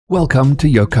Welcome to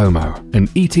YOCOMO, an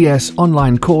ETS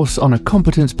online course on a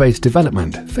competence-based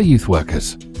development for youth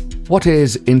workers. What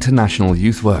is international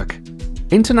youth work?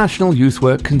 International youth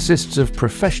work consists of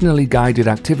professionally guided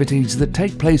activities that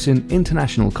take place in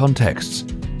international contexts.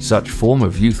 Such form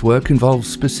of youth work involves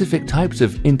specific types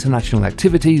of international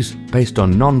activities based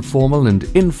on non-formal and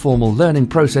informal learning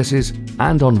processes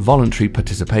and on voluntary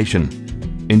participation.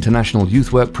 International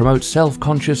youth work promotes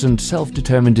self-conscious and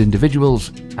self-determined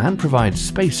individuals and provides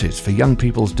spaces for young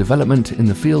people's development in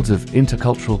the fields of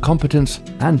intercultural competence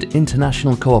and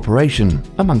international cooperation,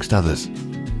 amongst others.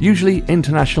 Usually,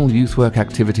 international youth work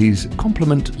activities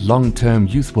complement long-term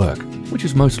youth work, which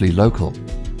is mostly local.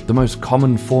 The most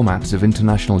common formats of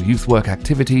international youth work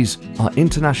activities are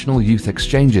international youth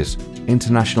exchanges,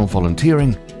 international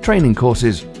volunteering, training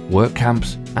courses, work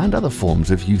camps, and other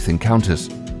forms of youth encounters.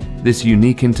 This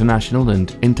unique international and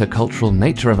intercultural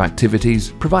nature of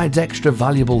activities provides extra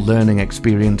valuable learning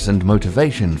experience and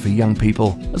motivation for young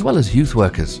people as well as youth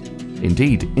workers.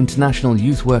 Indeed, international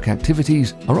youth work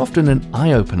activities are often an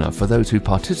eye-opener for those who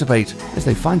participate as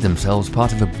they find themselves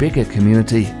part of a bigger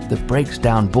community that breaks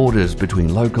down borders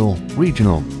between local,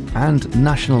 regional, and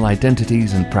national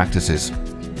identities and practices.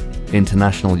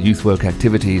 International youth work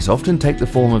activities often take the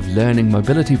form of learning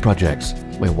mobility projects,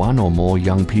 where one or more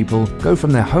young people go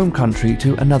from their home country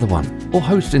to another one, or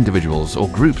host individuals or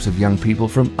groups of young people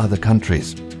from other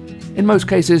countries. In most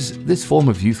cases, this form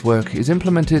of youth work is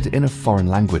implemented in a foreign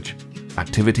language.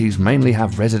 Activities mainly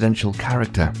have residential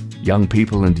character. Young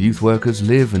people and youth workers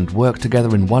live and work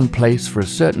together in one place for a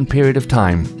certain period of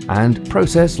time, and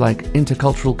process like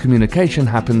intercultural communication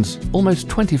happens almost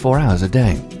 24 hours a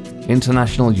day.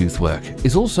 International youth work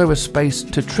is also a space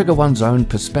to trigger one's own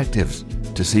perspectives,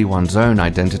 to see one's own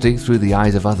identity through the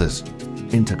eyes of others.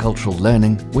 Intercultural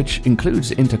learning, which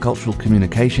includes intercultural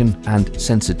communication and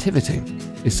sensitivity,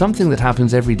 is something that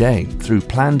happens every day through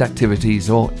planned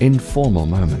activities or informal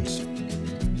moments.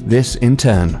 This, in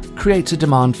turn, creates a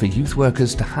demand for youth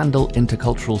workers to handle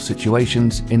intercultural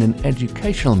situations in an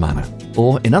educational manner,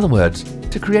 or, in other words,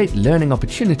 to create learning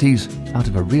opportunities out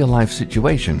of a real-life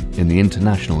situation in the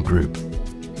international group.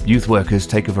 Youth workers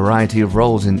take a variety of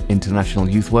roles in international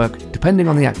youth work depending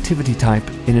on the activity type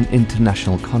in an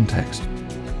international context.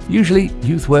 Usually,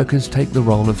 youth workers take the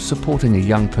role of supporting a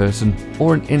young person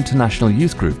or an international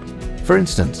youth group, for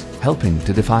instance, helping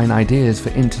to define ideas for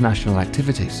international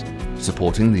activities,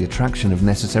 supporting the attraction of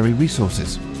necessary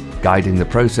resources, guiding the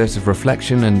process of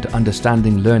reflection and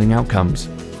understanding learning outcomes,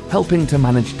 helping to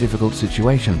manage difficult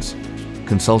situations,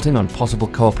 consulting on possible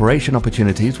cooperation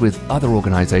opportunities with other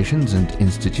organizations and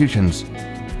institutions,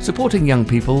 supporting young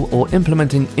people, or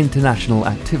implementing international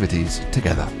activities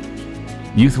together.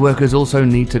 Youth workers also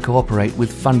need to cooperate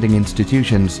with funding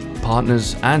institutions,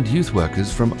 partners, and youth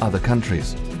workers from other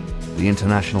countries. The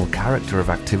international character of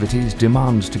activities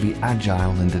demands to be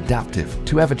agile and adaptive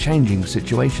to ever-changing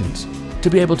situations, to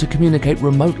be able to communicate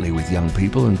remotely with young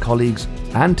people and colleagues,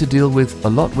 and to deal with a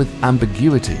lot with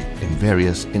ambiguity in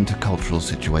various intercultural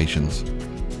situations.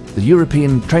 The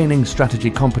European Training Strategy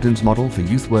Competence Model for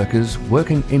youth workers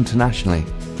working internationally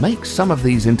makes some of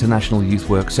these international youth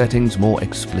work settings more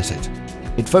explicit.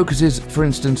 It focuses, for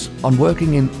instance, on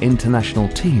working in international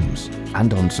teams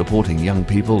and on supporting young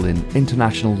people in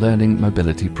international learning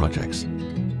mobility projects.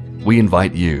 We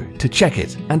invite you to check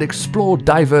it and explore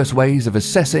diverse ways of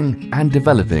assessing and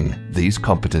developing these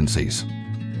competencies.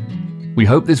 We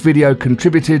hope this video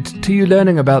contributed to you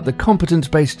learning about the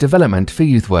competence-based development for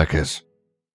youth workers.